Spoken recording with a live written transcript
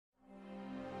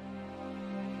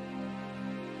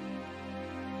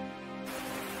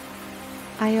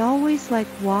I always like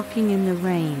walking in the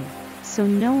rain, so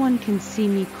no one can see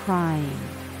me crying.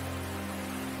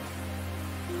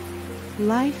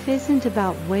 Life isn't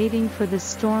about waiting for the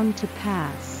storm to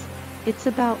pass, it's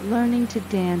about learning to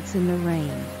dance in the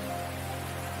rain.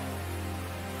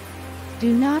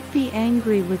 Do not be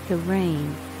angry with the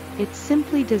rain, it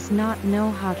simply does not know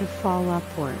how to fall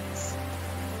upwards.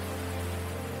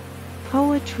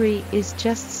 Poetry is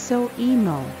just so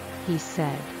emo, he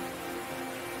said.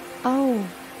 Oh,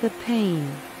 the pain.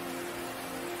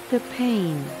 The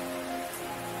pain.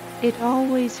 It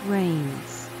always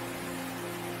rains.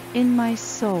 In my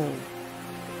soul.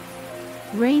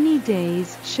 Rainy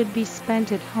days should be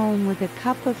spent at home with a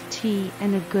cup of tea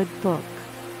and a good book.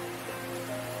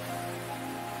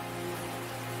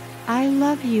 I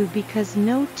love you because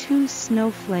no two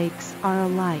snowflakes are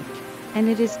alike, and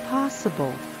it is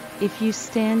possible, if you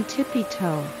stand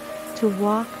tippy-toe, to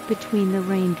walk between the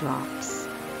raindrops.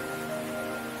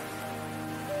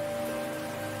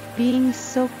 Being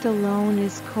soaked alone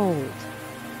is cold.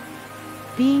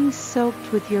 Being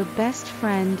soaked with your best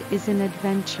friend is an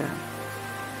adventure.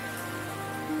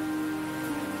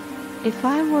 If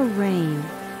I were rain,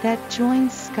 that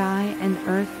joins sky and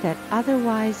earth that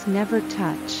otherwise never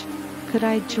touch, could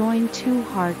I join two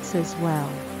hearts as well?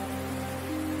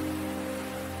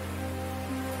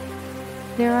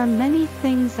 There are many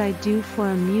things I do for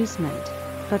amusement,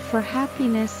 but for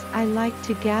happiness I like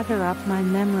to gather up my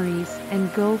memories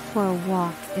and go for a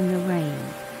walk in the rain.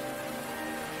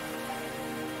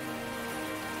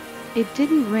 It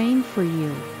didn't rain for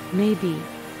you, maybe,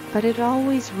 but it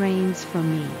always rains for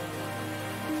me.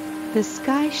 The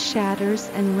sky shatters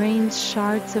and rains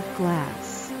shards of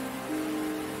glass.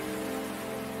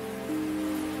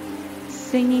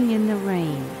 Singing in the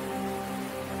rain.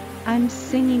 I'm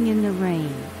singing in the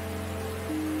rain.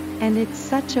 And it's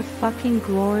such a fucking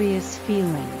glorious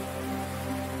feeling.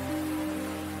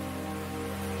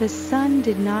 The sun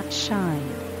did not shine.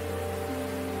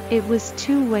 It was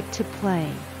too wet to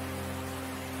play.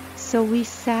 So we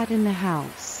sat in the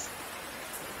house.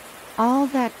 All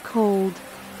that cold,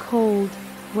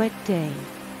 wet day.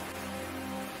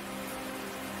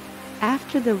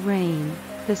 After the rain,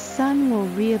 the sun will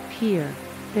reappear,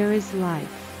 there is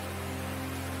life.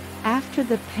 After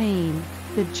the pain,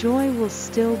 the joy will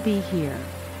still be here.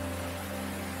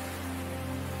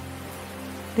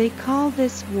 They call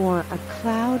this war a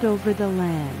cloud over the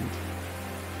land.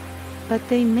 But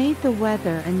they made the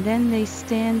weather and then they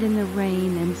stand in the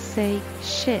rain and say,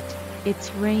 shit, it's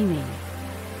raining.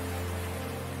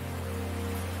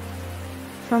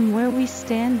 From where we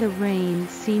stand the rain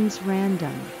seems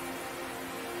random.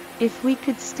 If we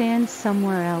could stand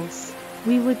somewhere else,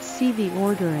 we would see the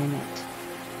order in it.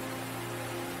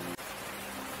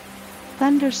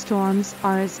 Thunderstorms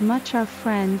are as much our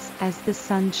friends as the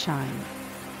sunshine.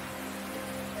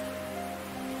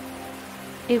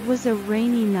 It was a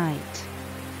rainy night.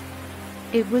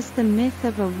 It was the myth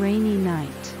of a rainy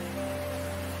night.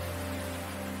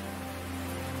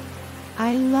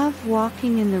 I love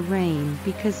walking in the rain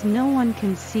because no one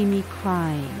can see me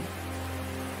crying.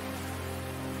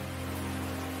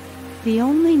 The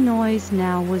only noise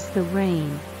now was the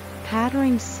rain,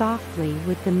 pattering softly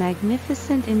with the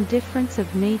magnificent indifference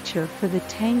of nature for the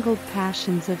tangled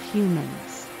passions of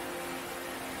humans.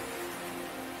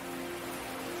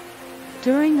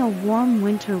 During a warm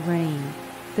winter rain,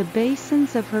 the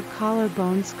basins of her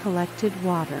collarbones collected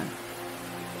water.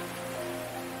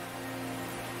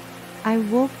 I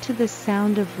woke to the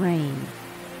sound of rain.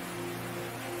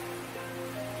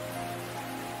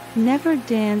 Never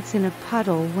dance in a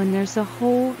puddle when there's a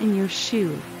hole in your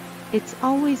shoe. It's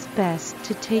always best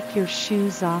to take your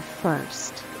shoes off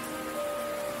first.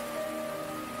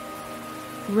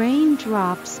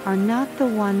 Raindrops are not the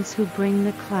ones who bring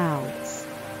the clouds.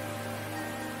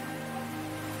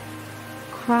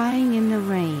 Crying in the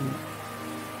rain.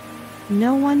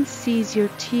 No one sees your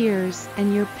tears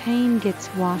and your pain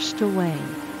gets washed away.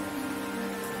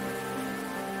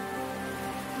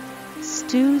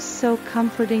 Stews so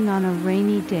comforting on a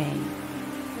rainy day.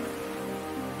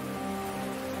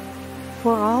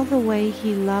 For all the way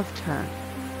he loved her.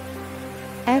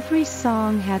 Every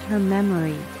song had her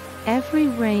memory, every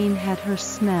rain had her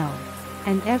smell,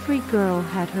 and every girl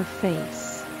had her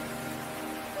face.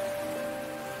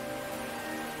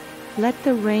 Let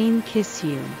the rain kiss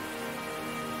you.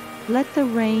 Let the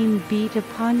rain beat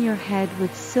upon your head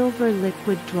with silver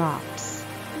liquid drops.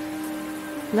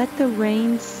 Let the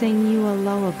rain sing you a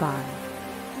lullaby.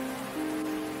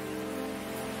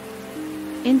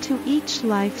 Into each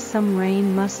life some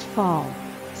rain must fall,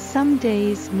 some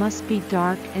days must be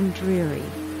dark and dreary.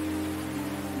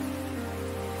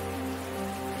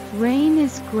 Rain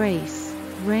is grace.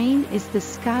 Rain is the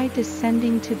sky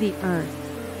descending to the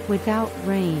earth. Without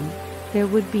rain, there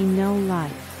would be no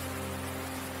life.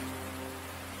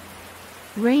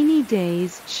 Rainy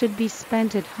days should be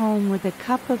spent at home with a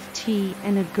cup of tea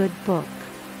and a good book.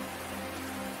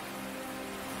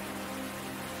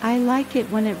 I like it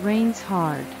when it rains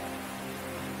hard.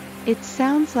 It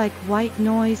sounds like white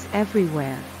noise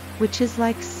everywhere, which is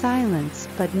like silence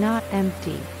but not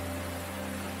empty.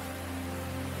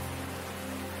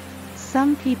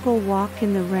 Some people walk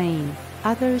in the rain,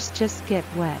 others just get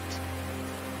wet.